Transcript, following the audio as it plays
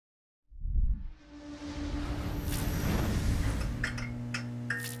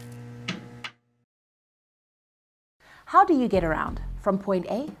How do you get around from point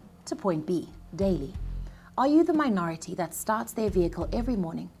A to point B daily? Are you the minority that starts their vehicle every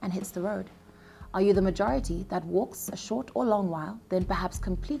morning and hits the road? Are you the majority that walks a short or long while, then perhaps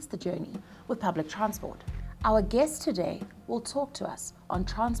completes the journey with public transport? Our guest today will talk to us on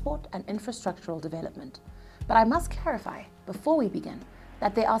transport and infrastructural development. But I must clarify, before we begin,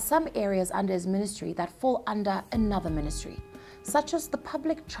 that there are some areas under his ministry that fall under another ministry, such as the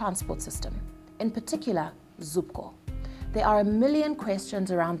public transport system, in particular, ZUPCO. There are a million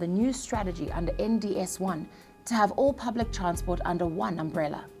questions around the new strategy under NDS1 to have all public transport under one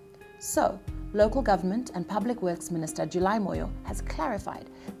umbrella. So, Local Government and Public Works Minister July Moyo has clarified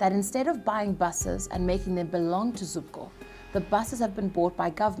that instead of buying buses and making them belong to ZUPCO, the buses have been bought by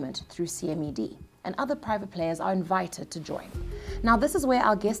government through CMED, and other private players are invited to join. Now, this is where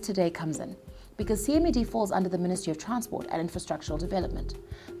our guest today comes in, because CMED falls under the Ministry of Transport and Infrastructural Development.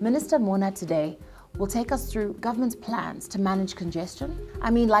 Minister Mhona today will take us through government's plans to manage congestion.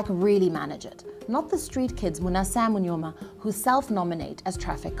 I mean, like really manage it. Not the street kids, Mhona Munyoma, who self-nominate as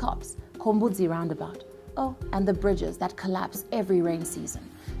traffic cops, Kombudzi roundabout. Oh, and the bridges that collapse every rain season.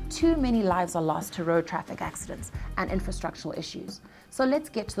 Too many lives are lost to road traffic accidents and infrastructural issues. So let's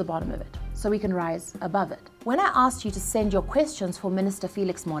get to the bottom of it, so we can rise above it. When I asked you to send your questions for Minister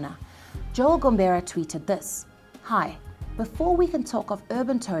Felix Mhona, Joel Gombera tweeted this: "Hi, before we can talk of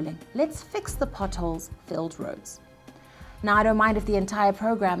urban tolling, let's fix the potholes-filled roads." Now, I don't mind if the entire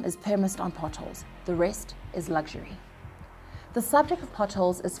program is premised on potholes. The rest is luxury. The subject of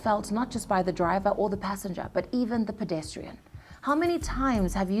potholes is felt not just by the driver or the passenger, but even the pedestrian. How many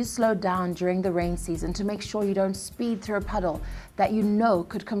times have you slowed down during the rain season to make sure you don't speed through a puddle that you know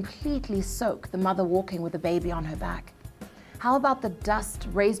could completely soak the mother walking with a baby on her back? How about the dust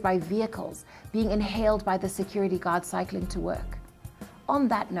raised by vehicles being inhaled by the security guard cycling to work? On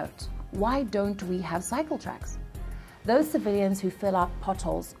that note, why don't we have cycle tracks? Those civilians who fill up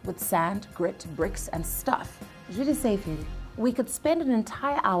potholes with sand, grit, bricks, and stuff. Really safely. We could spend an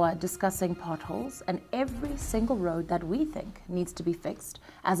entire hour discussing potholes and every single road that we think needs to be fixed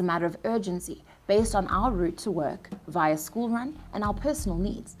as a matter of urgency based on our route to work via school run and our personal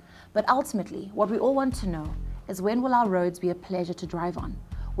needs. But ultimately, what we all want to know is, when will our roads be a pleasure to drive on?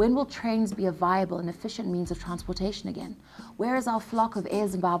 When will trains be a viable and efficient means of transportation again? Where is our flock of Air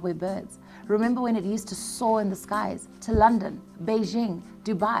Zimbabwe birds? Remember when it used to soar in the skies to London, Beijing,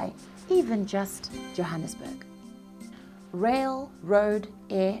 Dubai, even just Johannesburg? Rail, road,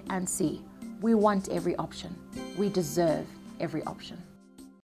 air, and sea. We want every option. We deserve every option.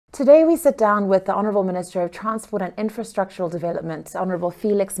 Today we sit down with the Honourable Minister of Transport and Infrastructural Development, Honourable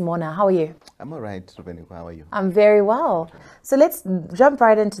Felix Mhona. How are you? I'm all right, Rubeniko. How are you? I'm very well. So let's jump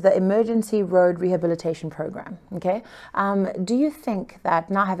right into the Emergency Road Rehabilitation Program, okay? Do you think that,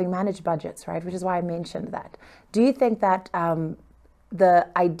 now having managed budgets, right, which is why I mentioned that, do you think that the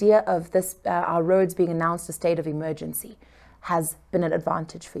idea of this, our roads being announced a state of emergency, has been an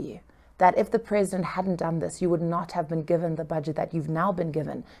advantage for you? That if the president hadn't done this, you would not have been given the budget that you've now been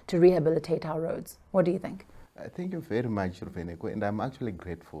given to rehabilitate our roads? What do you think? Thank you very much, Rubeniko, and I'm actually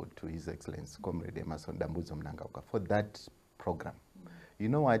grateful to His Excellency Comrade Emerson Dambudzo Mnangagwa for that program. You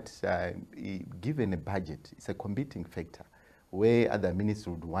know what, given a budget, it's a competing factor where other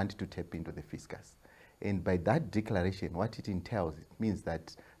ministries would want to tap into the fiscus. And by that declaration, what it entails, it means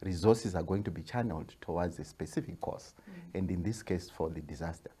that resources are going to be channeled towards a specific cause, and in this case for the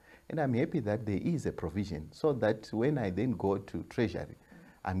disaster. And I'm happy that there is a provision so that when I then go to Treasury,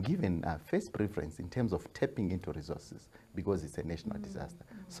 I'm given first preference in terms of tapping into resources because it's a national disaster.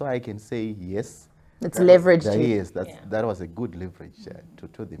 So I can say yes. It's leveraged. Yes, that was a good leverage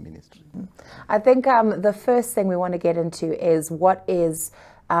to the ministry. I think the first thing we want to get into is what is,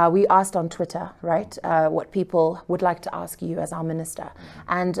 we asked on Twitter, right, what people would like to ask you as our minister.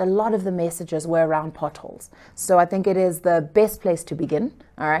 And a lot of the messages were around potholes. So I think it is the best place to begin,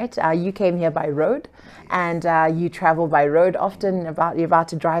 all right? You came here by road and you travel by road often, you're about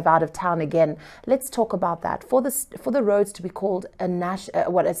to drive out of town again. Let's talk about that. For the roads to be called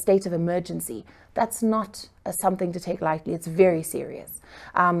a state of emergency, that's not something to take lightly. It's very serious.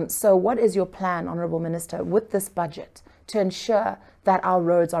 So what is your plan, Honourable Minister, with this budget to ensure that our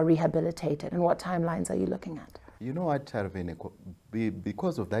roads are rehabilitated, and what timelines are you looking at? You know what, Rubeniko,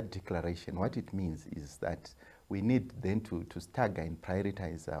 because of that declaration, what it means is that we need then to stagger and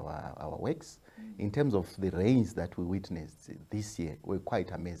prioritize our works. In terms of the rains that we witnessed this year, were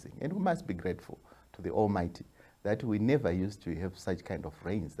quite amazing. And we must be grateful to the Almighty that we never used to have such kind of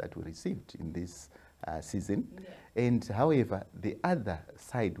rains that we received in this season. And however, the other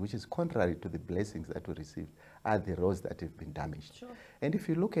side, which is contrary to the blessings that we received, are the roads that have been damaged. Sure. And if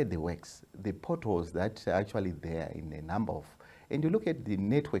you look at the works, the potholes that are actually there in a number of, and you look at the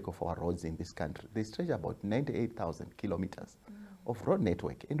network of our roads in this country, they stretch about 98,000 kilometers of road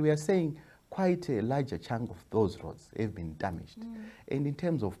network. And we are saying quite a larger chunk of those roads have been damaged. And in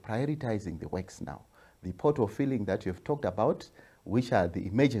terms of prioritizing the works now, the pothole filling that you have talked about, which are the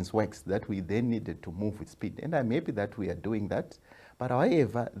emergency works that we then needed to move with speed. And I'm happy that we are doing that. But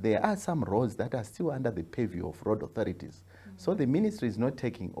however, there are some roads that are still under the purview of road authorities. So the ministry is not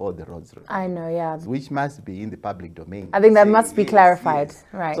taking all the roads. I know, yeah. Which must be in the public domain. I think that must be clarified,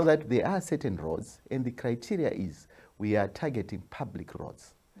 right. So that there are certain roads, and the criteria is we are targeting public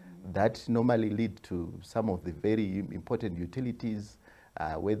roads that normally lead to some of the very important utilities,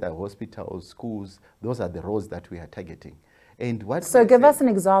 whether hospitals, schools. Those are the roads that we are targeting. And what so give us an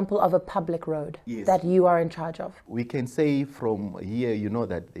example of a public road that you are in charge of. We can say from here, you know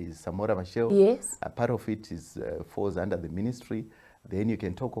that there is Samora Machel. Yes. Part of it is falls under the ministry. Then you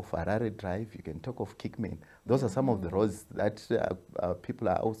can talk of Harare Drive, you can talk of Kickman. Those are some of the roads that people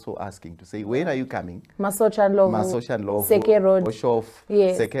are also asking to say, when are you coming? Masochan Lovu, Seke Road, Oshof,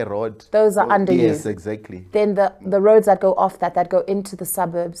 yes. Seke Road. Those are under you. Yes, exactly. Then the roads that go off that go into the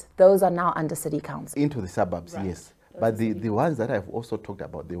suburbs, those are now under City Council. Into the suburbs, right. Yes. But the ones that I've also talked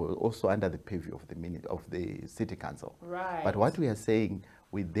about, they were also under the purview of the City Council. Right. But what we are saying,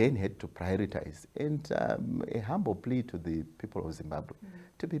 we then had to prioritize. And a humble plea to the people of Zimbabwe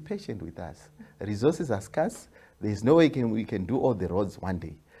to be patient with us. Resources are scarce. There's no way we can do all the roads one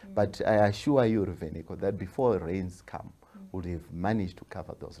day. But I assure you, Ruveniko, that before rains come, we'll have managed to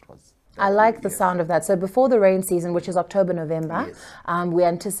cover those roads. I like the sound of that. So before the rain season, which is October, November, we're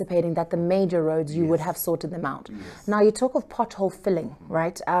anticipating that the major roads, you would have sorted them out. Yes. Now, you talk of pothole filling,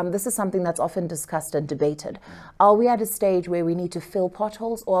 right? This is something that's often discussed and debated. Are we at a stage where we need to fill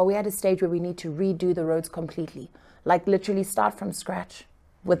potholes, or are we at a stage where we need to redo the roads completely? Like literally start from scratch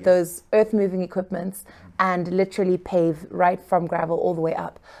with those earth-moving equipments and literally pave right from gravel all the way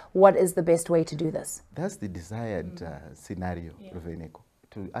up. What is the best way to do this? That's the desired scenario, Ruveniko,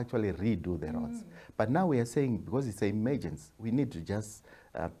 to actually redo the roads. But now we are saying, because it's an emergency, we need to just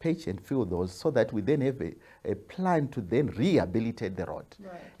patch and fill those so that we then have a plan to then rehabilitate the road.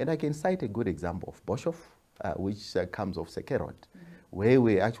 Right. And I can cite a good example of Boshof, which comes off Seke Road, where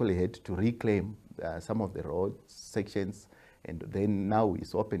we actually had to reclaim some of the road sections, and then now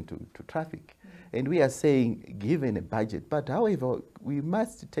it's open to traffic. And we are saying, given a budget, but however, we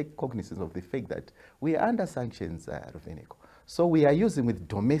must take cognizance of the fact that we are under sanctions, Ruveniko. So we are using with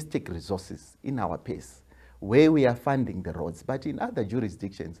domestic resources in our pace, where we are funding the roads. But in other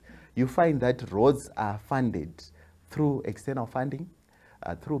jurisdictions, you find that roads are funded through external funding,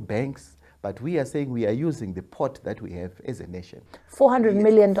 through banks. But we are saying we are using the pot that we have as a nation. $400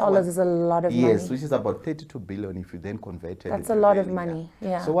 million is a lot of money. Yes, which is about 32 billion if you then convert it. That's a lot of money,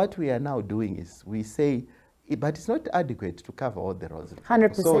 yeah. So what we are now doing is we say, but it's not adequate to cover all the roads.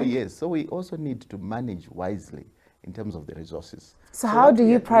 100%. So yes, so we also need to manage wisely in terms of the resources. So how do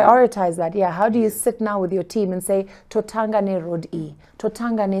you prioritize that? Yeah, how do you sit now with your team and say, Totangane Road E,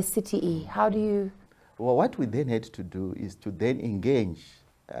 Totangane City E? How do you? Well, what we then had to do is to then engage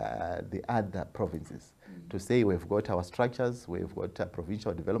the other provinces to say we've got our structures, we've got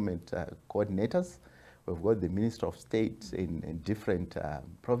provincial development coordinators, we've got the Minister of State in different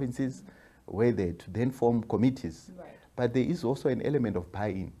provinces, where they to then form committees. Right. But there is also an element of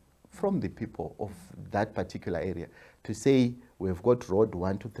buy-in from the people of that particular area to say we've got road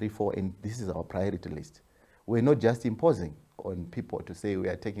 1, 2, 3, 4, and this is our priority list. We're not just imposing on people to say we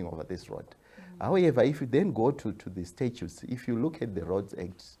are taking over this road. However, if you then go to the statutes, if you look at the Roads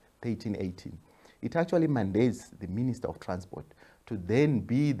Act 1318, it actually mandates the Minister of Transport to then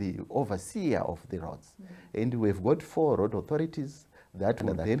be the overseer of the roads. And we've got 4 road authorities that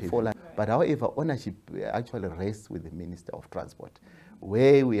will then fall. But however, ownership actually rests with the Minister of Transport,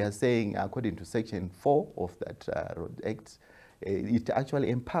 where we are saying, according to Section 4 of that Road Act, it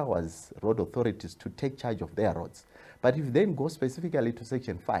actually empowers road authorities to take charge of their roads. But if you then go specifically to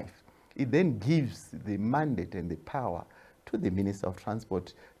Section 5, it then gives the mandate and the power to the Minister of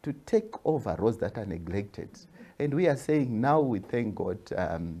Transport to take over roads that are neglected. And we are saying now, we thank God,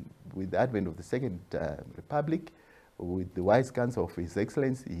 with the advent of the Second Republic, with the wise counsel of His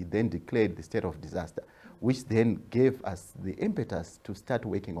Excellency, he then declared the state of disaster, which then gave us the impetus to start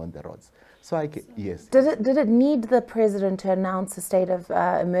working on the roads. So yes. Did it need the president to announce a state of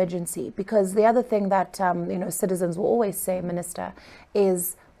emergency? Because the other thing that citizens will always say, Minister,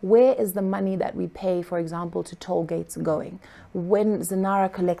 is where is the money that we pay, for example, to toll gates going? When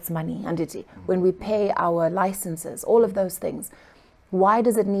Zinara collects money, Anditi, when we pay our licenses, all of those things, why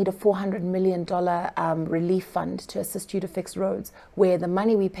does it need a $400 million relief fund to assist you to fix roads, where the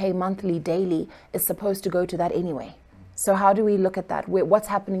money we pay monthly, daily, is supposed to go to that anyway? So how do we look at that? What's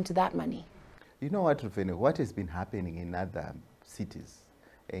happening to that money? You know what, Rufeno, what has been happening in other cities,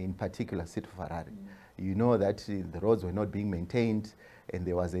 in particular City of Harare, you know that the roads were not being maintained, and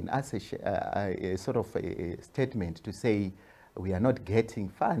there was a sort of a statement to say we are not getting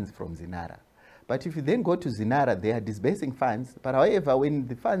funds from Zinara. But if you then go to Zinara, they are disbursing funds. But however, when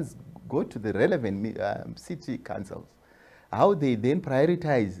the funds go to the relevant city councils, how they then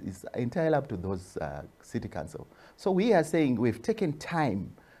prioritize is entirely up to those city councils. So we are saying we've taken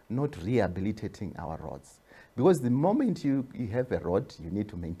time not rehabilitating our roads. Because the moment you have a road, you need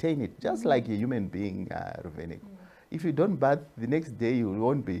to maintain it, just like a human being, Ruveneko. If you don't bath, the next day you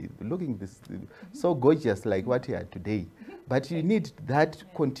won't be looking so gorgeous like what you are today. But you need that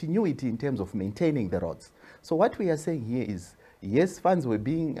continuity in terms of maintaining the roads. So what we are saying here is, yes, funds were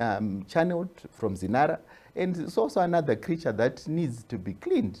being channeled from Zinara, and it's also another creature that needs to be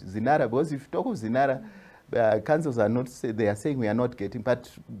cleaned, Zinara, because if you talk of Zinara, councils are not, they are saying we are not getting, but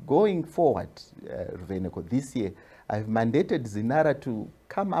going forward, Ruveneko, this year, I've mandated Zinara to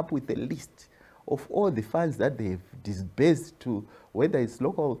come up with a list of all the funds that they've disbursed to, whether it's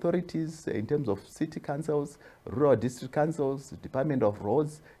local authorities in terms of city councils, rural district councils, Department of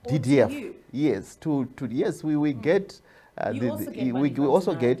Roads, or DDF. Yes, yes, we get, we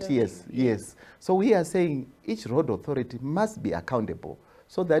also get, yes. So we are saying each road authority must be accountable,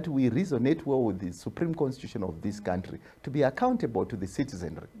 so that we resonate well with the Supreme Constitution of this country to be accountable to the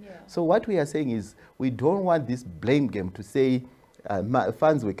citizenry. So what we are saying is we don't want this blame game to say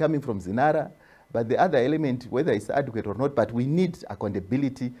funds were coming from Zinara, but the other element, whether it's adequate or not, but we need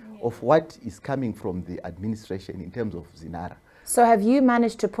accountability of what is coming from the administration in terms of Zinara. So have you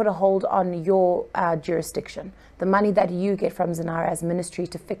managed to put a hold on your jurisdiction, the money that you get from Zinara as ministry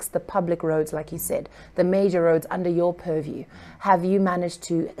to fix the public roads, like you said, the major roads under your purview? Have you managed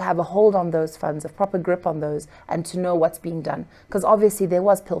to have a hold on those funds, a proper grip on those, and to know what's being done? Because obviously there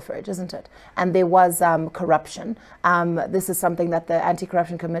was pilferage, isn't it? And there was corruption. This is something that the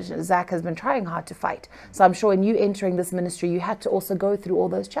Anti-Corruption Commission, Zach, has been trying hard to fight. So I'm sure in you entering this ministry, you had to also go through all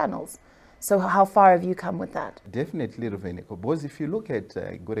those channels. So how far have you come with that? Definitely, Ruveneko, because if you look at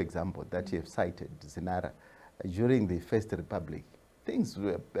a good example that you have cited, Zinara, during the First Republic, things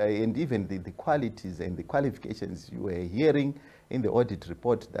were, and even the qualities and the qualifications you were hearing in the audit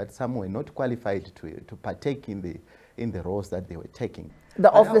report, that some were not qualified to partake in the roles that they were taking.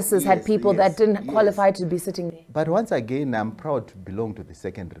 The officers had people that didn't qualify to be sitting there. But once again, I'm proud to belong to the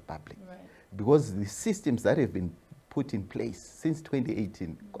Second Republic, because the systems that have been put in place since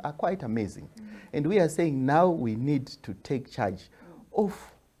 2018 are quite amazing. And we are saying now we need to take charge of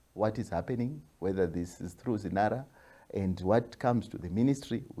what is happening, whether this is through Zinara, and what comes to the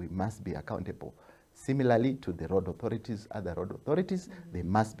ministry, we must be accountable. Similarly to the road authorities, other road authorities, they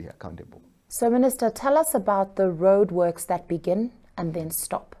must be accountable. So Minister, tell us about the road works that begin and then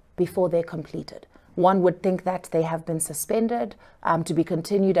stop before they're completed. One would think that they have been suspended to be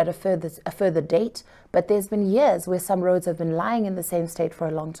continued at a further date, but there's been years where some roads have been lying in the same state for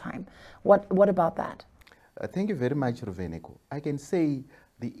a long time. What about that? Thank you very much, Ruveneko. I can say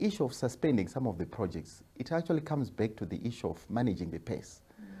the issue of suspending some of the projects, it actually comes back to the issue of managing the pace.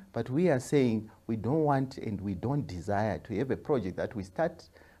 But we are saying we don't want and we don't desire to have a project that we start,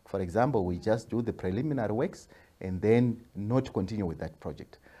 for example, we just do the preliminary works and then not continue with that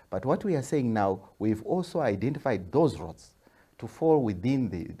project. But what we are saying now, we've also identified those roads to fall within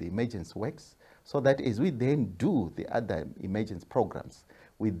the emergency works, so that as we then do the other emergency programs,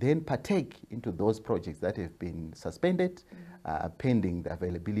 we then partake into those projects that have been suspended, pending the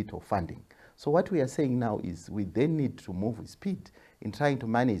availability of funding. So what we are saying now is we then need to move with speed in trying to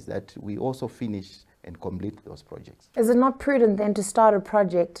manage that we also finish and complete those projects. Is it not prudent then to start a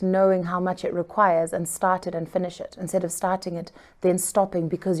project knowing how much it requires and start it and finish it, instead of starting it, then stopping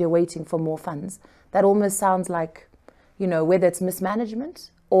because you're waiting for more funds? That almost sounds like, you know, whether it's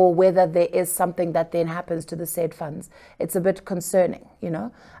mismanagement or whether there is something that then happens to the said funds. It's a bit concerning, you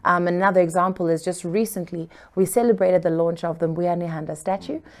know. Another example is just recently, we celebrated the launch of the Mbuyane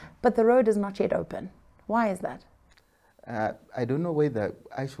statue, but the road is not yet open. Why is that? I don't know whether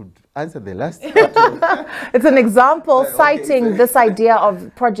I should answer the last part. It's an example citing okay. this idea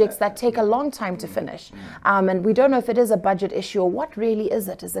of projects that take a long time to finish. And we don't know if it is a budget issue or what really is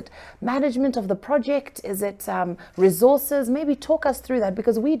it? Is it management of the project? Is it resources? Maybe talk us through that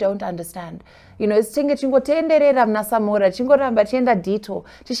because we don't understand. You know, it's chingotenderera mnasamora chingoramba chienda dito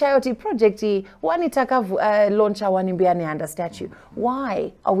chishayoti project wanitaka launcha wanimbiani statue.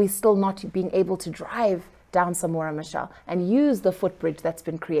 Why are we still not being able to drive down Samora Machel and use the footbridge that's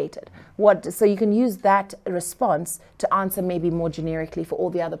been created? So you can use that response to answer maybe more generically for all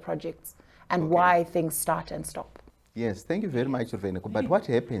the other projects and why things start and stop. Yes, thank you very much, Ruveneko. But what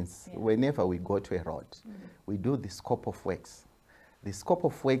happens whenever we go to a road, we do the scope of works. The scope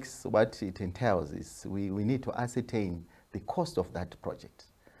of works, what it entails is we need to ascertain the cost of that project.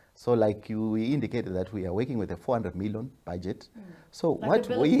 So like we indicated that we are working with a 400 million budget. So like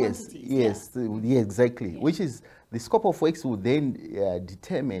what, yes, exactly. Which is the scope of works will then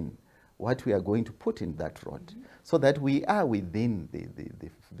determine what we are going to put in that road so that we are within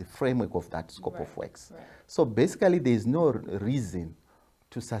the framework of that scope of works. So basically there is no reason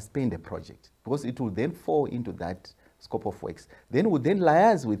to suspend a project because it will then fall into that scope of works. Then we then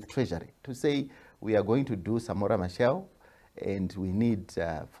liaise with Treasury to say we are going to do Samora Machel and we need,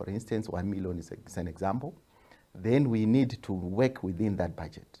 for instance, 1 million is an example. Then we need to work within that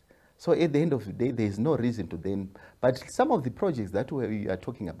budget. So at the end of the day, there is no reason to then, but some of the projects that we are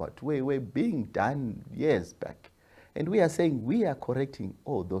talking about were being done years back. And we are saying we are correcting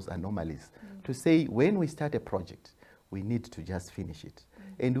all those anomalies to say when we start a project, we need to just finish it.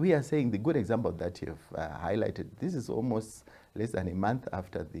 And we are saying the good example that you've highlighted, this is almost less than a month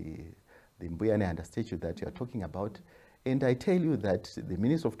after the Mbuyane Under statue that you are talking about. And I tell you that the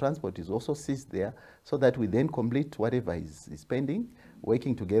Minister of Transport is also seized there so that we then complete whatever is pending,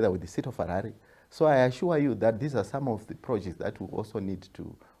 working together with the City of Harare. So I assure you that these are some of the projects that we also need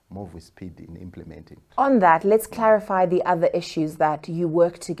to move with speed in implementing. On that, let's clarify the other issues that you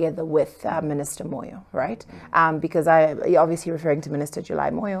work together with Minister Moyo, right? Because you're obviously referring to Minister July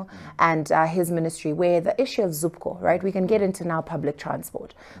Moyo and his ministry, where the issue of ZUPCO, right? We can get into now public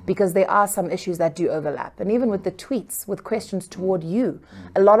transport because there are some issues that do overlap. And even with the tweets, with questions toward you,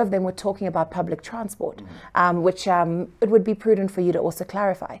 a lot of them were talking about public transport, which it would be prudent for you to also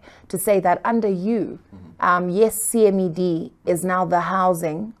clarify, to say that under you, yes, CMED is now the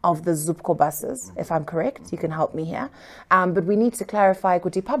housing of the ZUPCO buses, if I'm correct. You can help me here. But we need to clarify,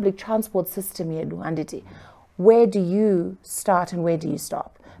 kuti public transport system yedu anditi. Where do you start and where do you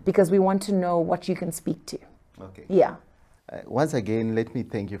stop? Because we want to know what you can speak to. Okay. Yeah. Once again, let me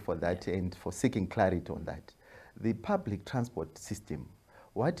thank you for that and for seeking clarity on that. The public transport system,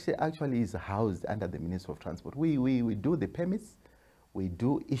 what actually is housed under the Ministry of Transport, we do the permits, we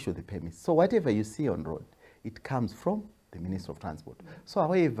do issue the permits. So whatever you see on road, it comes from the Minister of Transport. So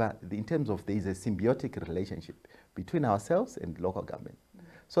however, in terms of there is a symbiotic relationship between ourselves and local government.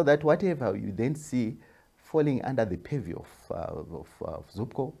 So that whatever you then see falling under the purview of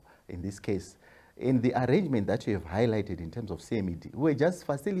ZUPCO, in this case, in the arrangement that you have highlighted in terms of CMED, we're just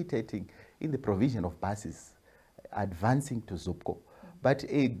facilitating in the provision of buses, advancing to ZUPCO. But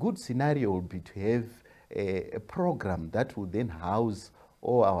a good scenario would be to have a program that would then house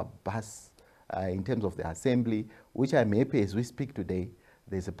all our bus in terms of the assembly, which I'm happy as we speak today.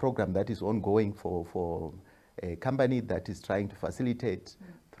 There's a program that is ongoing for a company that is trying to facilitate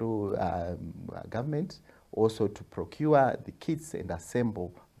through government also to procure the kits and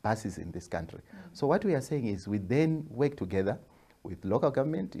assemble buses in this country. So what we are saying is we then work together with local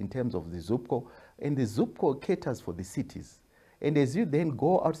government in terms of the ZUPCO, and the ZUPCO caters for the cities. And as you then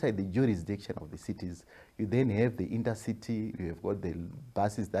go outside the jurisdiction of the cities, you then have the intercity, you have got the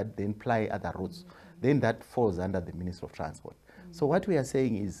buses that then ply other routes. Then that falls under the Ministry of Transport. So what we are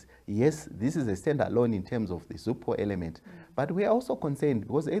saying is, yes, this is a standalone in terms of the ZUPCO element, but we are also concerned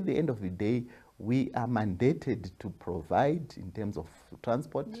because at the end of the day, we are mandated to provide in terms of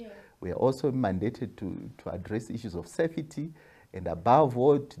transport. We are also mandated to address issues of safety and above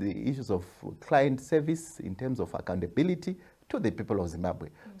all the issues of client service in terms of accountability to the people of Zimbabwe.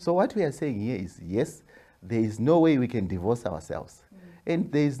 So what we are saying here is, yes, there is no way we can divorce ourselves.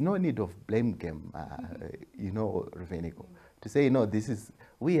 And there is no need of blame game, you know, Ruveneko, to say, no, this is,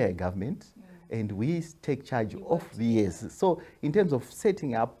 we are a government and we take charge of the years. So in terms of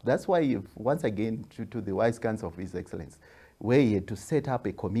setting up, that's why once again, to the wise counsel of His Excellency, we're here to set up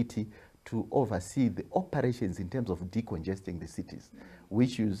a committee to oversee the operations in terms of decongesting the cities,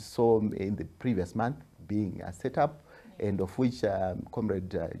 which you saw in the previous month being set up, and of which Comrade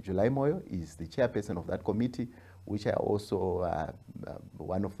July Moyo is the chairperson of that committee. which are also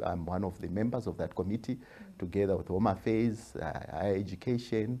one of the members of that committee, together with Home Affairs, Higher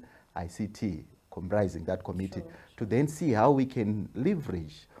Education, ICT, comprising that committee, to then see how we can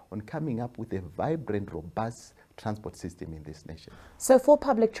leverage on coming up with a vibrant, robust transport system in this nation. So for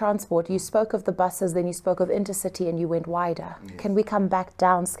public transport, you spoke of the buses, then you spoke of intercity, and you went wider. Yes. Can we come back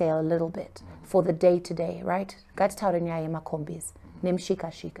downscale a little bit for the day-to-day, right?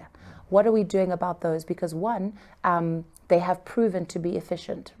 What are we doing about those? Because one, they have proven to be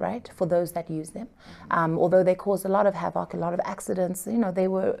efficient, right, for those that use them. Although they caused a lot of havoc, a lot of accidents, you know, they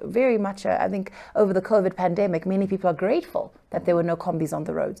were very much, I think, over the COVID pandemic, many people are grateful that there were no combis on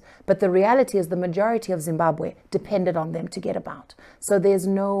the roads. But the reality is the majority of Zimbabwe depended on them to get about. So there's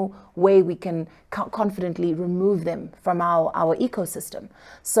no way we can confidently remove them from our ecosystem.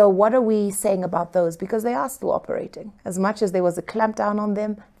 So what are we saying about those? Because they are still operating. As much as there was a clampdown on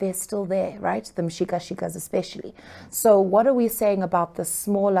them, they're still there, right? The mshika-shikas especially. So what are we saying about the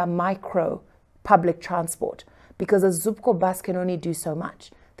smaller micro public transport? Because a Zupco bus can only do so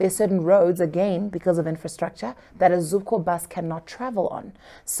much. There are certain roads, again, because of infrastructure, that a Zupco bus cannot travel on.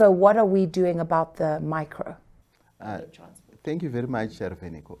 So what are we doing about the micro public transport? Thank you very much,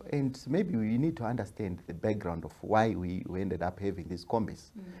 Rveneko. And maybe we need to understand the background of why we ended up having these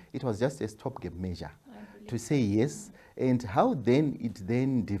combis. It was just a stopgap measure to say yes, and how then it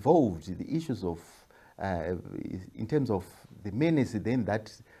then devolved the issues of, in terms of the menace then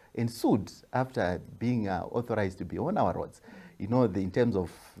that ensued after being authorized to be on our roads. You know, in terms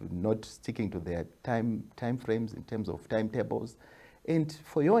of not sticking to their time frames, in terms of timetables. And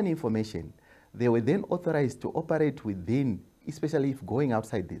for your own information, they were then authorized to operate within, especially if going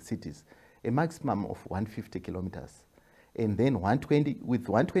outside the cities, a maximum of 150 kilometers. And then 120, with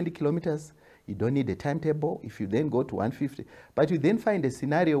 120 kilometers, you don't need a timetable if you then go to 150. But you then find a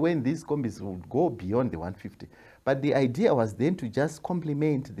scenario when these combis would go beyond the 150. But the idea was then to just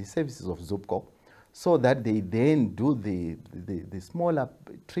complement the services of Zupco, so that they then do the smaller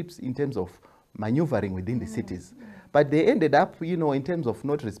trips in terms of maneuvering within the cities. But they ended up, you know, in terms of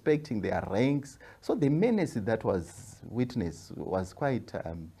not respecting their ranks. So the menace that was witnessed was quite,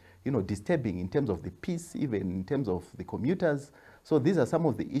 you know, disturbing in terms of the peace, even in terms of the commuters. So these are some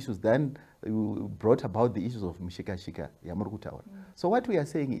of the issues then brought about the issues of Mshika-Shika, Yamurukutawa. So what we are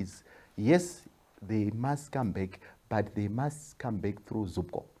saying is, yes, they must come back, but they must come back through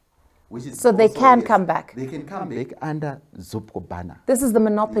Zupco. So they can come back. They can come back under Zupco banner. This is the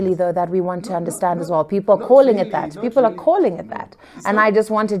monopoly, though, that we want to understand as well. People are calling it that. People are calling it that. And I just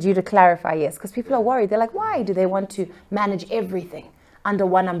wanted you to clarify, yes, because people are worried. They're like, why do they want to manage everything under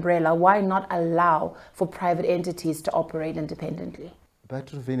one umbrella? Why not allow for private entities to operate independently? But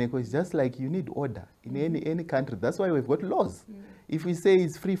Rveneko, it's just like you need order in any country. That's why we've got laws. If we say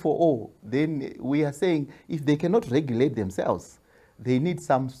it's free for all, then we are saying if they cannot regulate themselves, they need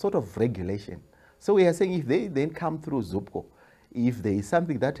some sort of regulation. So we are saying if they then come through Zupco, if there is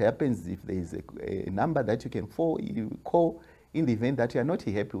something that happens, if there is a number that you can call in the event that you are not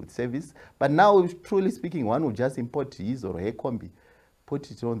happy with service. But now, truly speaking, one will just import his or her combi,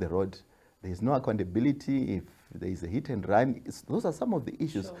 put it on the road. There is no accountability if there is a hit and run. Those are some of the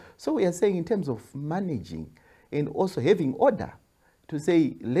issues. Sure. So we are saying in terms of managing and also having order, to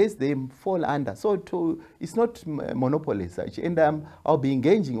say, let them fall under. So it's not monopoly such. And I'll be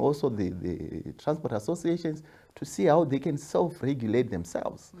engaging also the transport associations to see how they can self-regulate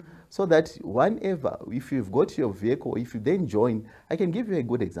themselves. So that whenever, if you've got your vehicle, if you then join, I can give you a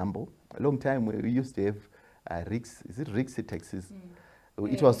good example. A long time we used to have Rixi taxis.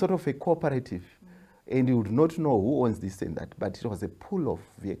 It was sort of a cooperative. And you would not know who owns this and that, but it was a pool of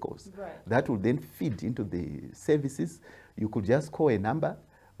vehicles that would then feed into the services. You could just call a number,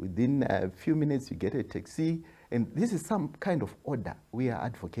 within a few minutes you get a taxi, and this is some kind of order we are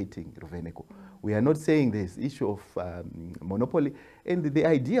advocating, Rveneko. We are not saying there's issue of monopoly, and the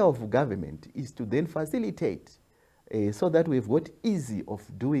idea of government is to then facilitate so that we've got easy of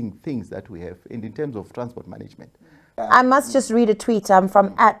doing things that we have, and in terms of transport management. I must just read a tweet from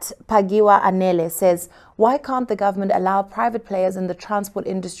 @Pagiwa Anele. Says, why can't the government allow private players in the transport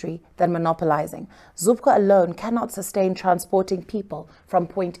industry than monopolizing? Zupco alone cannot sustain transporting people from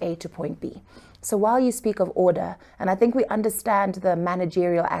point A to point B. So while you speak of order, and I think we understand the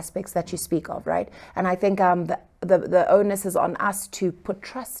managerial aspects that you speak of, right? And I think the onus is on us to put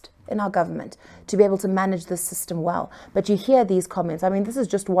trust in our government to be able to manage this system well. But you hear these comments. I mean, this is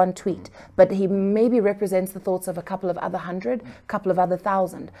just one tweet, but he maybe represents the thoughts of a couple of other hundred, couple of other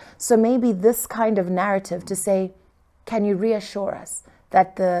thousand. So maybe this kind of narrative to say, can you reassure us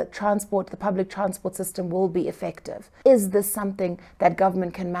that the public transport system will be effective? Is this something that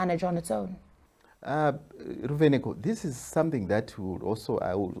government can manage on its own? Ruveneko, this is something that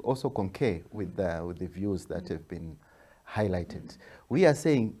I will also concur with the views that have been highlighted. We are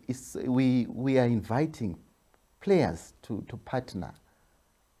saying we are inviting players to partner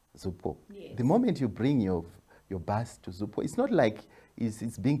ZUPCO. Yes. The moment you bring your bus to ZUPCO, it's not like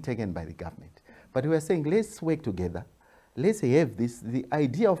it's being taken by the government. But we are saying, let's work together. Let's have this. The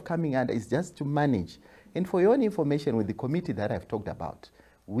idea of coming under is just to manage. And for your own information, with the committee that I've talked about,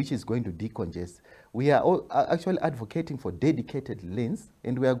 which is going to decongest, we are actually advocating for dedicated lanes,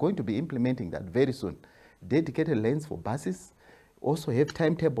 and we are going to be implementing that very soon. Dedicated lanes for buses, also have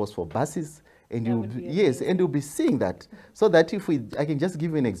timetables for buses, and you'll be seeing that. So that I can just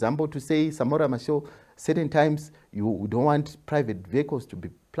give you an example to say, Samora Masho, certain times you don't want private vehicles to be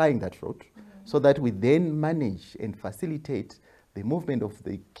plying that road, so that we then manage and facilitate the movement of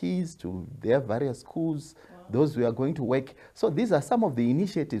the kids to their various schools, those who are going to work. So these are some of the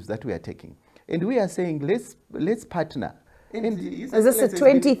initiatives that we are taking. And we are saying, let's partner. Is this a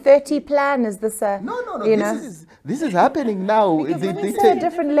 2030 plan? Is this a... No. This is happening now. Because when you say a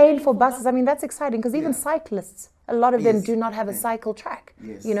different lane for buses, I mean, that's exciting, because even cyclists, a lot of them do not have a cycle track.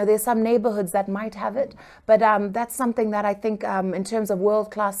 Yes. You know, there's some neighborhoods that might have it, but that's something that I think in terms of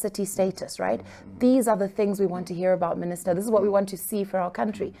world-class city status, right? These are the things we want to hear about, Minister. This is what we want to see for our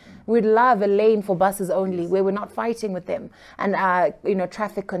country. We'd love a lane for buses only, where we're not fighting with them, and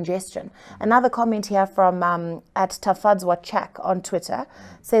traffic congestion. Another comment here from at Tafadzwa Chak on Twitter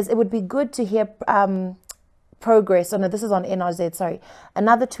says, it would be good to hear progress. Oh no, this is on NRZ, sorry.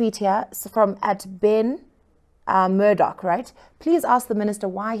 Another tweet here from at Ben Murdoch, right? Please ask the minister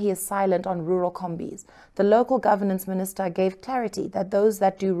why he is silent on rural combis. The local governance minister gave clarity that those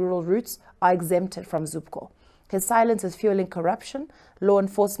that do rural routes are exempted from ZUPCO. His silence is fueling corruption. Law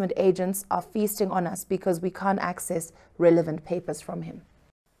enforcement agents are feasting on us because we can't access relevant papers from him.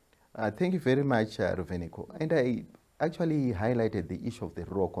 Thank you very much, Ruveneko. And I actually highlighted the issue of the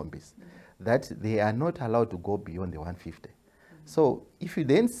rural combis, that they are not allowed to go beyond the 150. So if you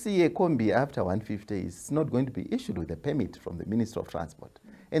then see a combi after 150, it's not going to be issued with a permit from the Minister of Transport.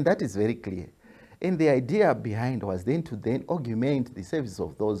 And that is very clear. And the idea behind was then to then augment the service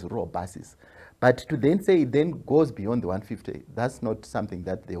of those rural buses. But to then say it then goes beyond the 150, that's not something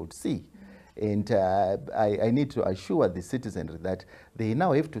that they would see. And I need to assure the citizenry that they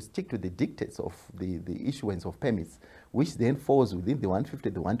now have to stick to the dictates of the issuance of permits, which then falls within the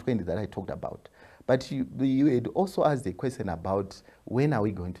 150, the 120 that I talked about. But you had also asked the question about when are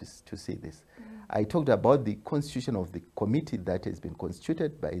we going to see this. I talked about the constitution of the committee that has been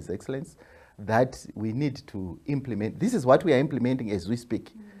constituted by His Excellency, that we need to implement. This is what we are implementing as we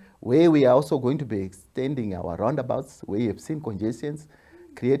speak, where we are also going to be extending our roundabouts, where you have seen congestions,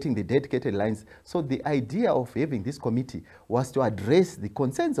 creating the dedicated lines. So the idea of having this committee was to address the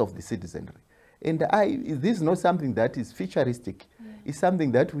concerns of the citizenry. And this is not something that is futuristic. It's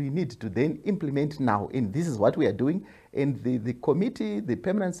something that we need to then implement now. And this is what we are doing. And the committee, the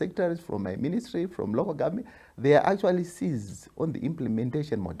permanent secretaries from my ministry, from local government, they are actually seized on the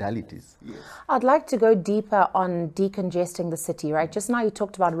implementation modalities. Yes. I'd like to go deeper on decongesting the city, right? Just now you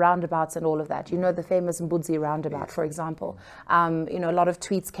talked about roundabouts and all of that. You know, the famous Mbudzi roundabout, for example. You know, a lot of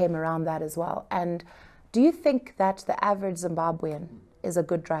tweets came around that as well. And do you think that the average Zimbabwean is a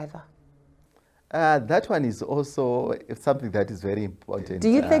good driver? That one is also something that is very important. Do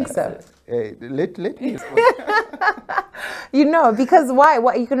you think so? Let me respond. You know, because why?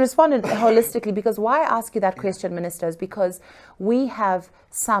 You can respond holistically, because why I ask you that question, Minister, is because we have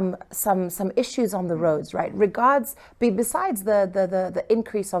some issues on the roads, right? Besides the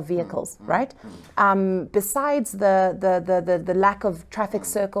increase of vehicles, right? Besides the lack of traffic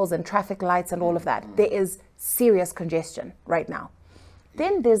circles and traffic lights and all of that, there is serious congestion right now.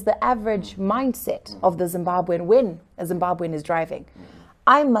 Then there's the average mindset of the Zimbabwean when a Zimbabwean is driving.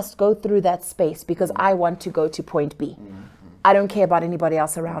 I must go through that space because I want to go to point B. I don't care about anybody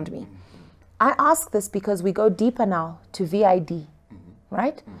else around me. I ask this because we go deeper now to VID,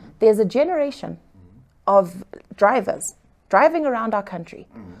 right? There's a generation of drivers driving around our country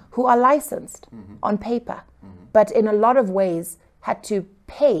who are licensed on paper, but in a lot of ways had to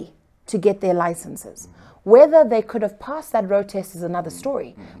pay to get their licenses. Whether they could have passed that road test is another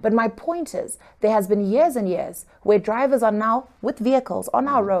story. But my point is, there has been years and years where drivers are now with vehicles on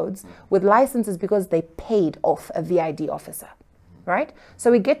our roads with licenses because they paid off a VID officer, right?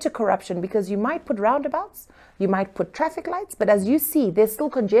 So we get to corruption because you might put roundabouts, you might put traffic lights, but as you see, there's still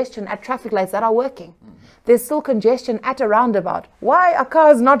congestion at traffic lights that are working. There's still congestion at a roundabout. Why are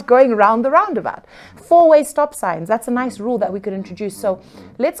cars not going around the roundabout? Four-way stop signs, that's a nice rule that we could introduce. So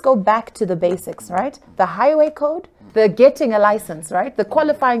let's go back to the basics, right? The highway code the getting a license, right? The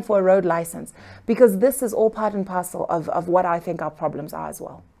qualifying for a road license, because this is all part and parcel of what I think our problems are as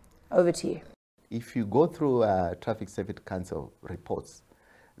well. Over to you. If you go through Traffic Safety Council reports,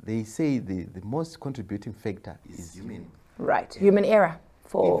 they say the most contributing factor is human. Right, human error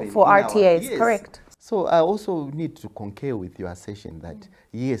for RTAs, yes. correct. So I also need to concur with your assertion that,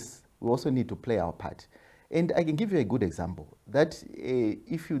 yes, we also need to play our part. And I can give you a good example, that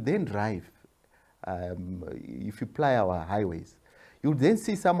if you then drive, if you ply our highways, you'll then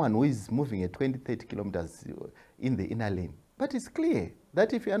see someone who is moving at 20, 30 kilometers in the inner lane. But it's clear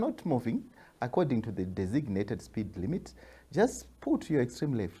that if you are not moving according to the designated speed limit, just put your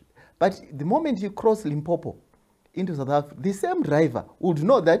extreme left. But the moment you cross Limpopo into South Africa, the same driver would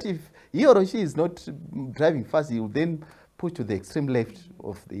know that if he or she is not driving fast, he will then push to the extreme left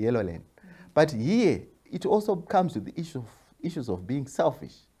of the yellow lane. But here, it also comes to the issues of being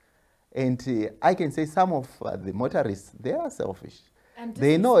selfish. And I can say some of the motorists, they are selfish.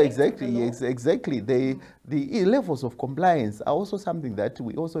 They know exactly, exactly. The levels of compliance are also something that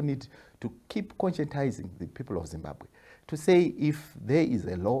we also need to keep conscientizing the people of Zimbabwe. To say if there is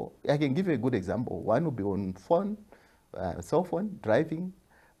a law, I can give you a good example. One will be on phone, cell phone, driving,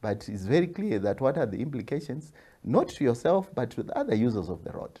 but it's very clear that what are the implications, not to yourself, but to the other users of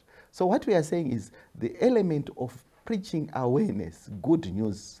the road. So what we are saying is the element of preaching awareness, good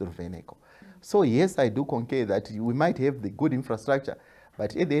news, Ruveneko. So yes, I do concur that we might have the good infrastructure,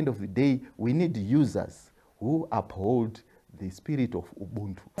 but at the end of the day, we need users who uphold the spirit of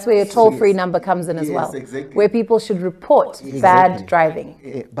Ubuntu. That's where your toll-free number comes in as well, exactly. Where people should report bad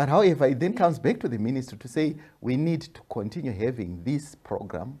driving. But however, it then comes back to the ministry to say we need to continue having this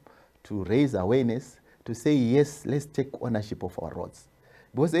program to raise awareness, to say, yes, let's take ownership of our roads.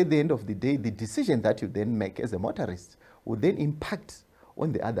 Because at the end of the day, the decision that you then make as a motorist will then impact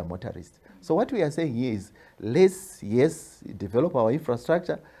on the other motorists. So what we are saying here is, let's, yes, develop our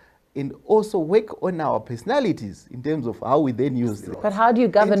infrastructure and also work on our personalities in terms of how we then use them. But how do you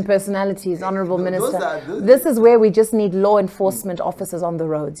govern personalities, Honorable Minister? This is where we just need law enforcement officers on the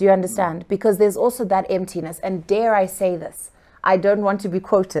roads, you understand? Because there's also that emptiness, and dare I say this, I don't want to be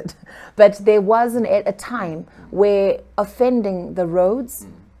quoted, but there was a time where offending the roads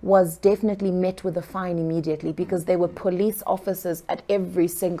was definitely met with a fine immediately, because there were police officers at every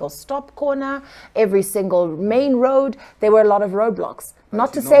single stop corner, every single main road. There were a lot of roadblocks. But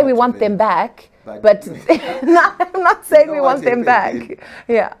not to say we want them back, but no, I'm not saying we want them back.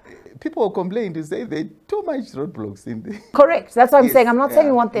 Yeah. People complain to say there are too much roadblocks in the... Correct. That's what I'm saying. I'm not saying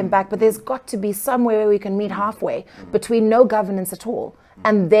we want them back, but there's got to be somewhere where we can meet halfway between no governance at all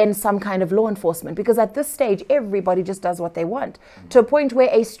and then some kind of law enforcement. Because at this stage, everybody just does what they want, to a point where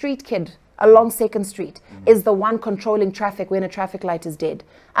a street kid along 2nd Street is the one controlling traffic when a traffic light is dead.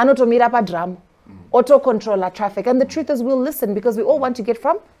 Anotomira pa drum, auto controller traffic. And the truth is, we'll listen, because we all want to get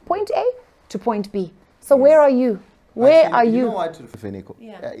from point A to point B. So where are you? Where are you? You know what, Feneko?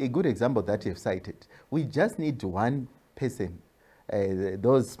 Yeah. A good example that you've cited. We just need one person,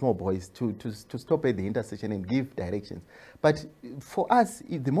 those small boys, to stop at the intersection and give directions. But for us,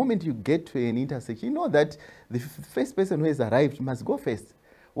 if the moment you get to an intersection, you know that the first person who has arrived must go first.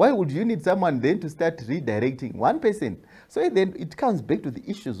 Why would you need someone then to start redirecting one person? So then it comes back to the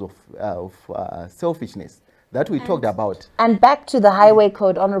issues of selfishness that we talked about. And back to the highway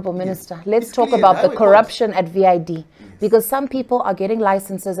code, Honorable Minister. Yes. Let's talk about the corruption at VID. Yes. Because some people are getting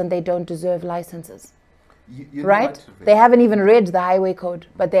licenses and they don't deserve licenses. You right? They haven't even read the highway code,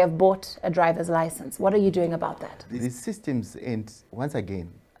 but they have bought a driver's license. What are you doing about that? The systems, and once again,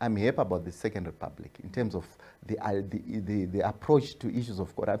 I'm happy about the Second Republic in terms of the approach to issues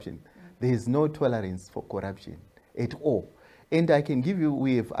of corruption. There is no tolerance for corruption at all. And I can give you,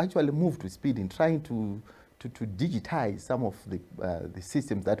 we have actually moved with speed in trying to digitize some of the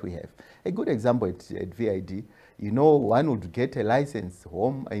systems that we have. A good example at VID, you know, one would get a license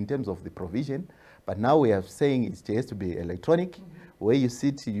home in terms of the provision, but now we are saying it has to be electronic, where you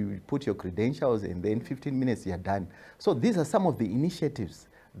sit, you put your credentials, and then 15 minutes you're done. So these are some of the initiatives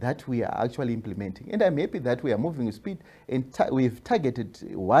that we are actually implementing. And I'm happy that we are moving with speed, and we've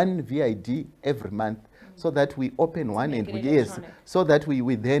targeted one VID every month, so that we open one, and yes, so that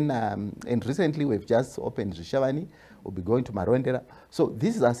we then, and recently we've just opened Rishavani, we'll be going to Marondera. So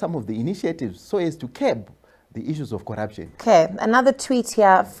these are some of the initiatives so as to curb the issues of corruption. Okay, another tweet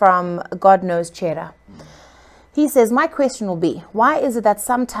here from God Knows Chera. He says, my question will be, why is it that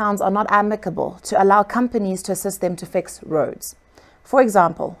some towns are not amicable to allow companies to assist them to fix roads? For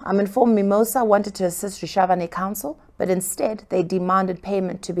example, I'm informed Mimosa wanted to assist Rishavani Council, but instead they demanded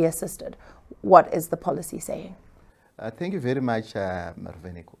payment to be assisted. What is the policy saying? Thank you very much,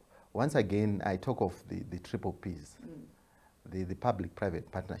 Marveneko. once again, I talk of the triple Ps, the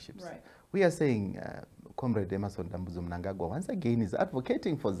public-private partnerships. Right. We are saying Comrade Emerson Dambuzo Mnangagwa once again is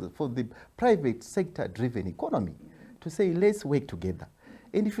advocating for the private sector-driven economy to say, let's work together.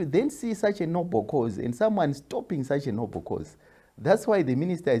 And if you then see such a noble cause and someone stopping such a noble cause, that's why the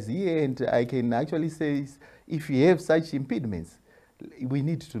minister is here, and I can actually say, if you have such impediments, we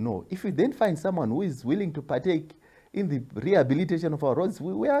need to know. If you then find someone who is willing to partake in the rehabilitation of our roads,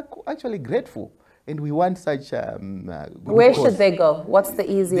 we are actually grateful. And we want such Where should they go? What's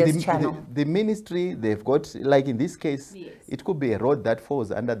the easiest channel? The ministry, they've got, like in this case, yes, it could be a road that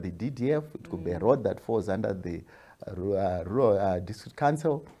falls under the DDF, it could be a road that falls under the district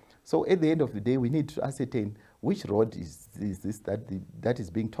council. So at the end of the day, we need to ascertain which road is this that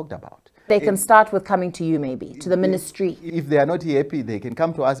is being talked about. They can start with coming to you, maybe, to the ministry. If they are not happy, they can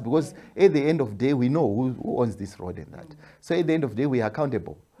come to us, because at the end of the day, we know who owns this road and that. So at the end of the day, we are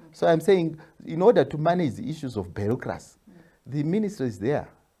accountable. So I'm saying, in order to manage the issues of bureaucracy, the minister is there.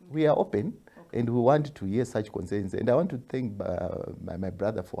 We are open, and we want to hear such concerns. And I want to thank my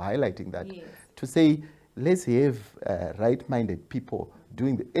brother for highlighting that, yes, to say, let's have right-minded people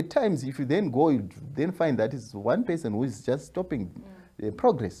doing the, at times, if you then go, you then find that it's one person who is just stopping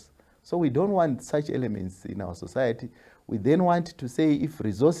progress. So we don't want such elements in our society. We then want to say, if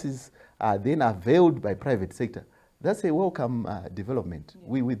resources are then availed by private sector, that's a welcome development.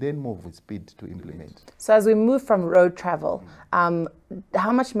 Yeah. We then move with speed to implement. So as we move from road travel,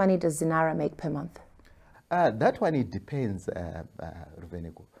 how much money does Zinara make per month? That one, it depends,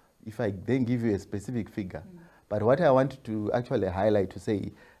 Ruveneko. If I then give you a specific figure. But what I want to actually highlight, to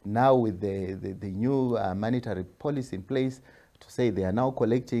say, now with the new monetary policy in place, to say they are now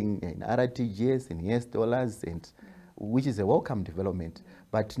collecting in RTGS, in US dollars, and which is a welcome development.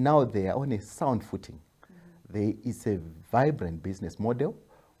 But now they are on a sound footing. There is a vibrant business model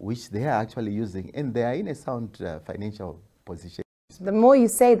which they are actually using, and they are in a sound financial position. The more you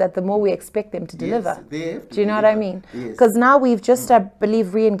say that, the more we expect them to deliver. Yes, they have to. Do you know what I mean? Because now we've just, I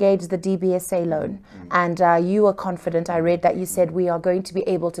believe, re-engaged the DBSA loan, and you were confident. I read that you said we are going to be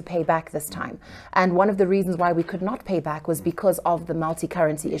able to pay back this time. And one of the reasons why we could not pay back was because of the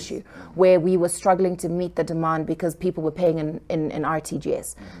multi-currency issue, where we were struggling to meet the demand because people were paying in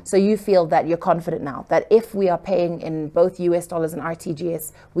RTGS. So you feel that you're confident now that if we are paying in both US dollars and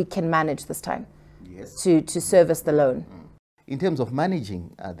RTGS, we can manage this time, yes, to service the loan. In terms of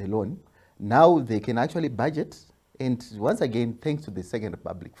managing the loan, now they can actually budget, and once again, thanks to the Second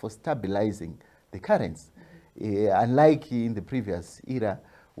Republic for stabilizing the currency, unlike in the previous era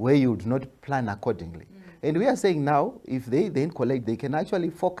where you would not plan accordingly. And we are saying now, if they then collect, they can actually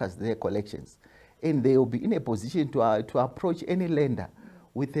focus their collections, and they will be in a position to approach any lender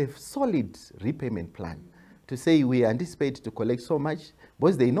with a solid repayment plan, to say we anticipate to collect so much,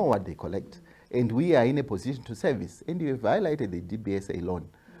 because they know what they collect. And we are in a position to service. And you have highlighted the DBSA loan,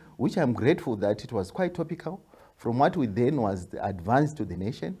 which I'm grateful that it was quite topical from what we then was advanced to the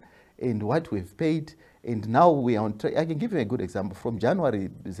nation and what we've paid. And now we are on track. I can give you a good example. From January,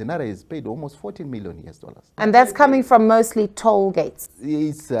 Zinara has paid almost 14 million US dollars. And that's coming from mostly toll gates.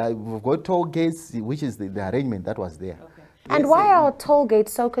 It's, we've got toll gates, which is the arrangement that was there. Okay. And why are our toll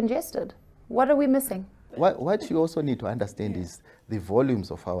gates so congested? What are we missing? What you also need to understand is the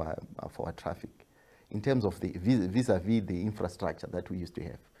volumes of our traffic in terms of the vis-a-vis the infrastructure that we used to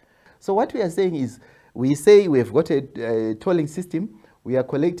have. So what we are saying is, we say we've got a tolling system, we are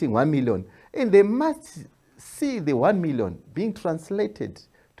collecting 1 million, and they must see the 1 million being translated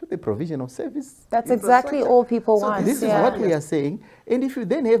to the provision of service. That's exactly all people want. So this is what we are saying. And if you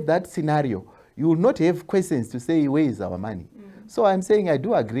then have that scenario, you will not have questions to say, where is our money? So I'm saying, I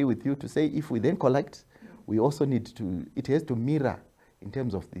do agree with you to say, if we then collect, we also need to, it has to mirror in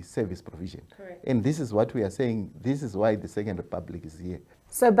terms of the service provision. Correct. And this is what we are saying, this is why the Second Republic is here.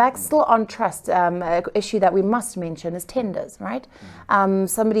 So back still on trust, an issue that we must mention is tenders, right?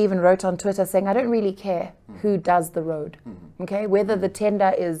 Somebody even wrote on Twitter saying, I don't really care who does the road, okay? Whether the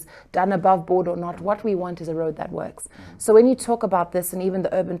tender is done above board or not, what we want is a road that works. So when you talk about this and even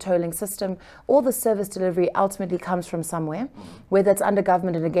the urban tolling system, all the service delivery ultimately comes from somewhere, whether it's under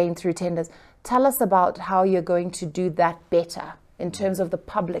government and again through tenders. Tell us about how you're going to do that better in terms of the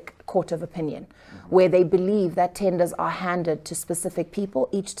public court of opinion, where they believe that tenders are handed to specific people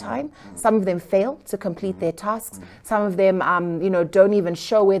each time. Some of them fail to complete their tasks. Some of them, don't even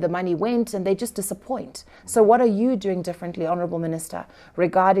show where the money went, and they just disappoint. So what are you doing differently, Honourable Minister,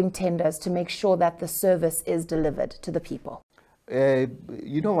 regarding tenders to make sure that the service is delivered to the people?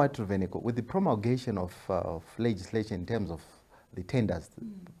 You know what, Ruveneko, with the promulgation of legislation in terms of the tenders,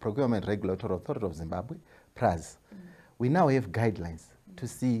 the Procurement Regulatory Authority of Zimbabwe, PRAZ, we now have guidelines to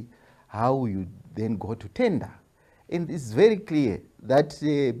see how you then go to tender. And it's very clear that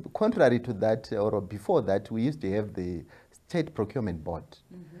contrary to that, or before that, we used to have the State Procurement Board,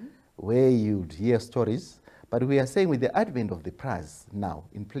 where you'd hear stories. But we are saying with the advent of the PRAS now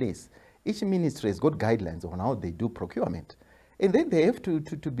in place, each ministry has got guidelines on how they do procurement. And then they have to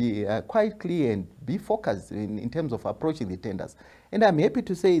be quite clear and be focused in terms of approaching the tenders. And I'm happy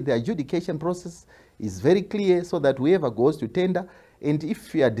to say the adjudication process is very clear, so that whoever goes to tender, and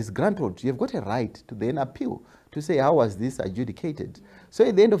if you are disgruntled, you've got a right to then appeal to say, how was this adjudicated? So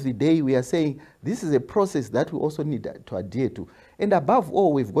at the end of the day, we are saying this is a process that we also need to adhere to. And above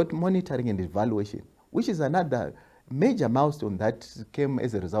all, we've got monitoring and evaluation, which is another major milestone that came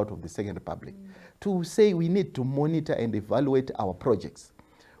as a result of the Second Republic, to say we need to monitor and evaluate our projects.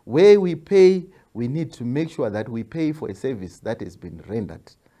 Where we pay, we need to make sure that we pay for a service that has been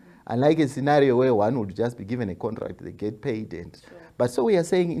rendered. Unlike a scenario where one would just be given a contract, they get paid. And but so we are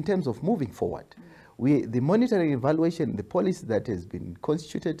saying in terms of moving forward, the monitoring evaluation, the policy that has been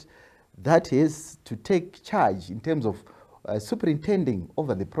constituted, that is to take charge in terms of superintending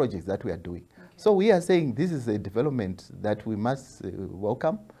over the projects that we are doing. So we are saying this is a development that we must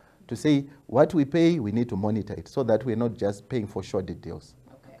welcome, to say what we pay, we need to monitor it, so that we're not just paying for short deals.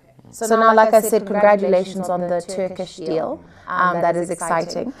 So now, like I said, congratulations on the Turkish deal. That is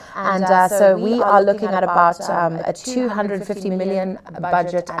exciting. And so we are looking at about a 250 million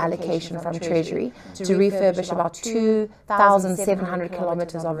budget allocation from Treasury to refurbish about 2,700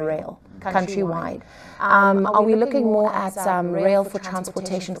 kilometers of rail countrywide. Are we looking more at rail for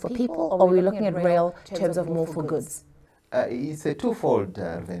transportation for people, or are we looking at rail in terms of more for goods? It's a twofold,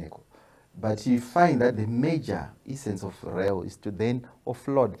 Veneko. But you find that the major essence of rail is to then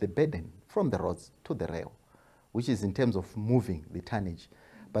offload the burden from the roads to the rail, which is in terms of moving the tonnage.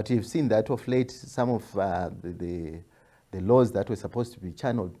 But you've seen that of late, some of the laws that were supposed to be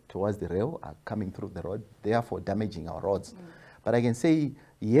channeled towards the rail are coming through the road, therefore damaging our roads. But I can say,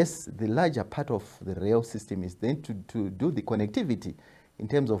 yes, the larger part of the rail system is then to do the connectivity in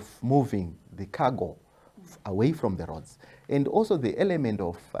terms of moving the cargo away from the roads. And also the element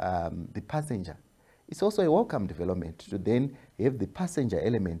of the passenger. It's also a welcome development to then have the passenger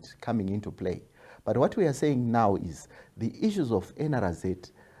element coming into play. But what we are saying now is the issues of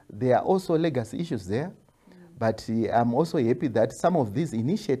NRZ, there are also legacy issues there. But I'm also happy that some of these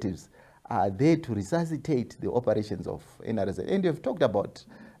initiatives are there to resuscitate the operations of NRZ. And you've talked about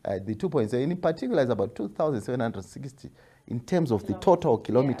the 2.7, in particular, it's about 2,760 in terms of the total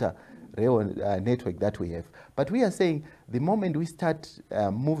kilometer rail network that we have. But we are saying the moment we start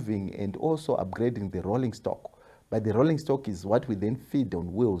moving and also upgrading the rolling stock, but the rolling stock is what we then feed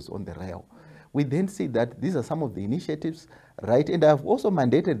on wheels on the rail. We then see that these are some of the initiatives, right? And I've also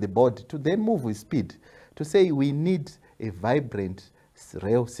mandated the board to then move with speed to say we need a vibrant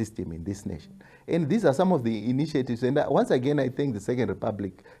rail system in this nation. And these are some of the initiatives. And once again, I think the Second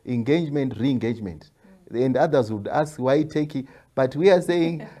Republic, engagement, re-engagement. And others would ask why Turkey, but we are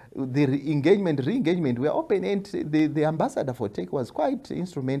saying the engagement, re-engagement, we are open, and the ambassador for Turkey was quite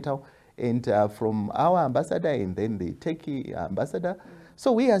instrumental, and from our ambassador and then the Turkey ambassador.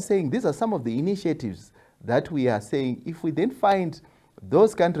 So we are saying these are some of the initiatives that we are saying, if we then find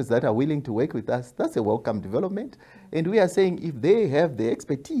those countries that are willing to work with us, that's a welcome development. And we are saying if they have the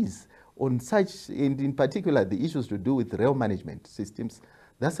expertise on such, and in particular the issues to do with rail management systems,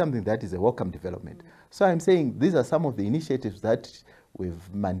 that's something that is a welcome development. So I'm saying these are some of the initiatives that we've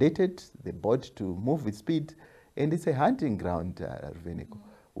mandated the board to move with speed, and it's a hunting ground, Veneko,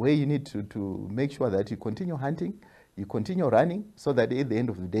 where you need to make sure that you continue hunting, you continue running, so that at the end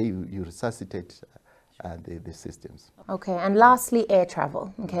of the day you resuscitate the systems. Okay, and lastly, air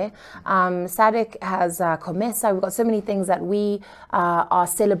travel. Okay, SADC has COMESA. We've got so many things that we are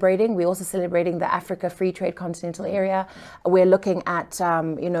celebrating. We're also celebrating the Africa Free Trade Continental Area. We're looking at,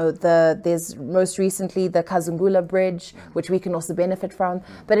 you know, there's most recently the Kazungula Bridge, which we can also benefit from.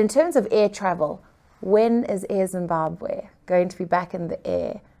 But in terms of air travel, when is Air Zimbabwe going to be back in the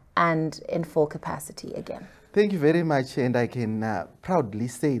air and in full capacity again? Thank you very much, and I can proudly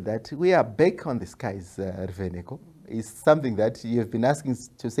say that we are back on the skies, Veneko. It's something that you have been asking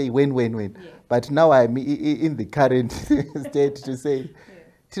to say when. Yeah. But now I'm in the current state to say,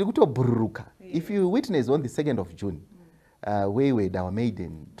 yeah. If you witness on the 2nd of June, we had our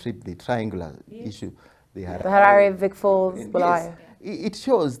maiden trip, the triangular issue. The Harare, Vic Falls, Bulawayo. It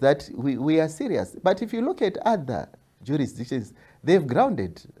shows that we are serious. But if you look at other jurisdictions, they've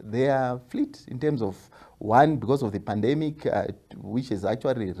grounded their fleet in terms of, one, because of the pandemic, which has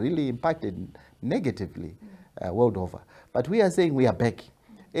actually really impacted negatively world over. But we are saying we are back.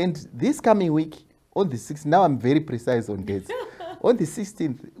 And this coming week, on the 6th, now I'm very precise on dates. On the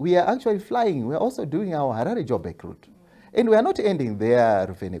 16th, we are actually flying. We are also doing our Harare-Joburg route. And we are not ending there,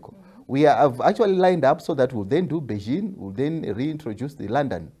 Rufeneko. We have actually lined up so that we'll then do Beijing, we'll then reintroduce the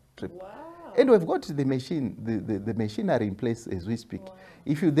London trip. Wow. And we've got the machine, the machinery in place as we speak. Wow.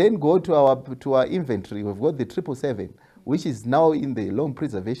 If you then go to our inventory, we've got the 777, which is now in the long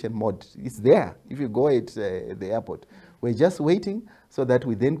preservation mode. It's there if you go at the airport. We're just waiting so that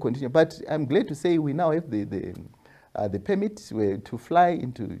we then continue. But I'm glad to say we now have the permit to fly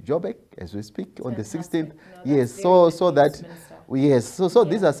into Joburg as we speak on the 16th. No, yes, so that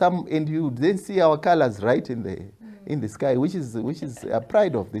these are some, and you then see our colors right in the sky, which is a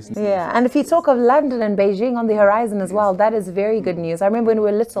pride of this. Yeah, and if you talk of London and Beijing on the horizon as well, that is very good news. I remember when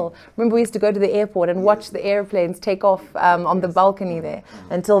we were little, we used to go to the airport and watch the airplanes take off on the balcony there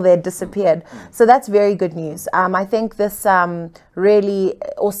until they had disappeared. So that's very good news. I think this really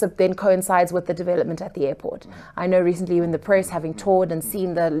also then coincides with the development at the airport. I know recently in the press, having toured and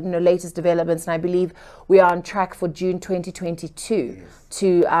seen the latest developments, and I believe we are on track for June 2022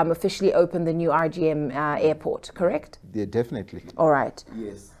 to officially open the new RGM airport, correct? Yeah, definitely. All right.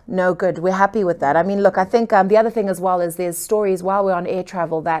 Yes. No, good. We're happy with that. I mean, look, I think the other thing as well is there's stories while we're on air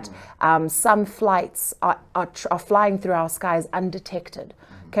travel that some flights are flying through our skies undetected.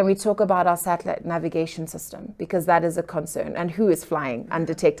 Can we talk about our satellite navigation system? Because that is a concern. And who is flying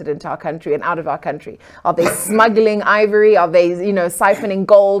undetected into our country and out of our country? Are they smuggling ivory? Are they, siphoning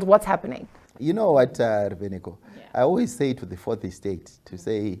gold? What's happening? You know what, Reveneko? Yeah. I always say to the fourth estate, to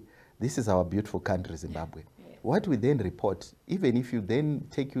say, this is our beautiful country, Zimbabwe. Yeah. Yeah. What we then report, even if you then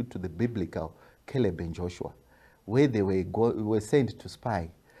take you to the biblical Caleb and Joshua, where they were sent to spy,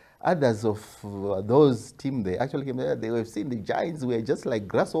 others of those team, they actually came there, they have seen the giants were just like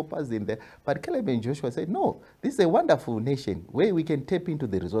grasshoppers in there. But Caleb and Joshua said, no, this is a wonderful nation where we can tap into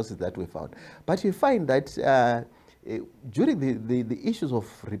the resources that we found. But you find that during the issues of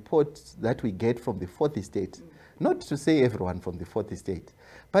reports that we get from the fourth estate, not to say everyone from the fourth estate,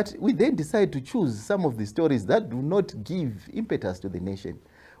 but we then decide to choose some of the stories that do not give impetus to the nation.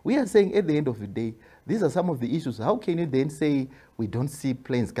 We are saying at the end of the day, these are some of the issues. How can you then say we don't see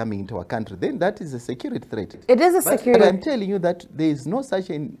planes coming into our country? Then that is a security threat. It is a security. But I'm telling you that there is no such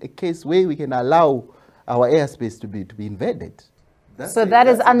a case where we can allow our airspace to be invaded. That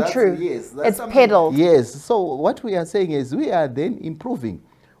is untrue. It's peddled. Yes. So what we are saying is we are then improving.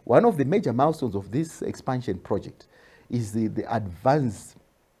 One of the major milestones of this expansion project is the advanced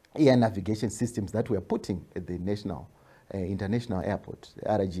air navigation systems that we are putting at the international airport,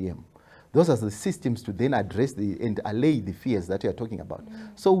 RGM. Those are the systems to then address and allay the fears that you are talking about.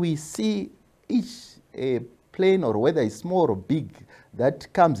 So we see each plane, or whether it's small or big,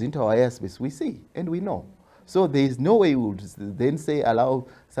 that comes into our airspace, we see and we know. So there is no way we would then allow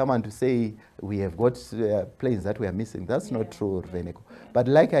someone to say we have got planes that we are missing. That's not true, Veneko. But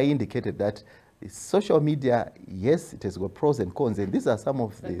like I indicated, that social media, yes, it has got pros and cons, and these are some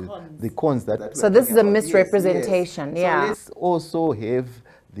of the cons that. So this is a misrepresentation, yes. Yeah. So let's also have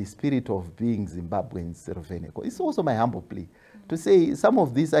the spirit of being Zimbabweans, Veneko. It's also my humble plea to say some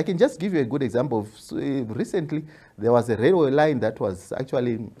of these. I can just give you a good example of recently there was a railway line that was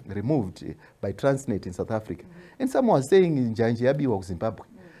actually removed by Transnet in South Africa, and someone was saying Njanje yabiwa Zimbabwe.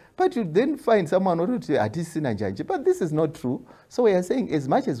 But you then find someone who would say, Njanje. But this is not true. So we are saying, as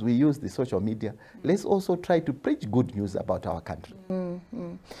much as we use the social media, let's also try to preach good news about our country.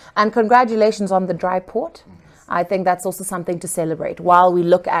 And congratulations on the dry port. I think that's also something to celebrate while we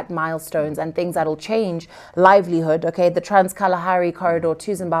look at milestones and things that will change livelihood. Okay, the Trans-Kalahari corridor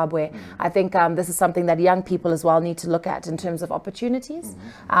to Zimbabwe. I think this is something that young people as well need to look at in terms of opportunities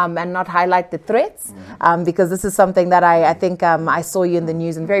and not highlight the threats, because this is something that I think I saw you in the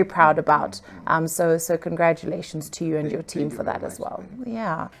news and very proud about. So congratulations to you and your team for that as well.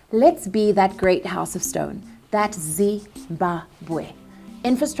 Yeah. Let's be that great house of stone, that Zimbabwe.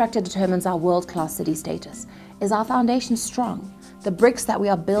 Infrastructure determines our world-class city status. Is our foundation strong? The bricks that we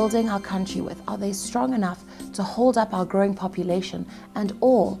are building our country with, are they strong enough to hold up our growing population and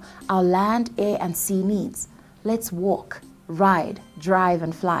all our land, air and sea needs? Let's walk, ride, drive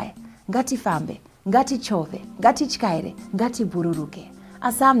and fly. Ngati fambe, ngati chove, ngati chikaire, ngati bururuke.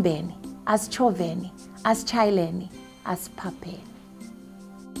 Asambeni, as choveni, as chaileni, as papeni.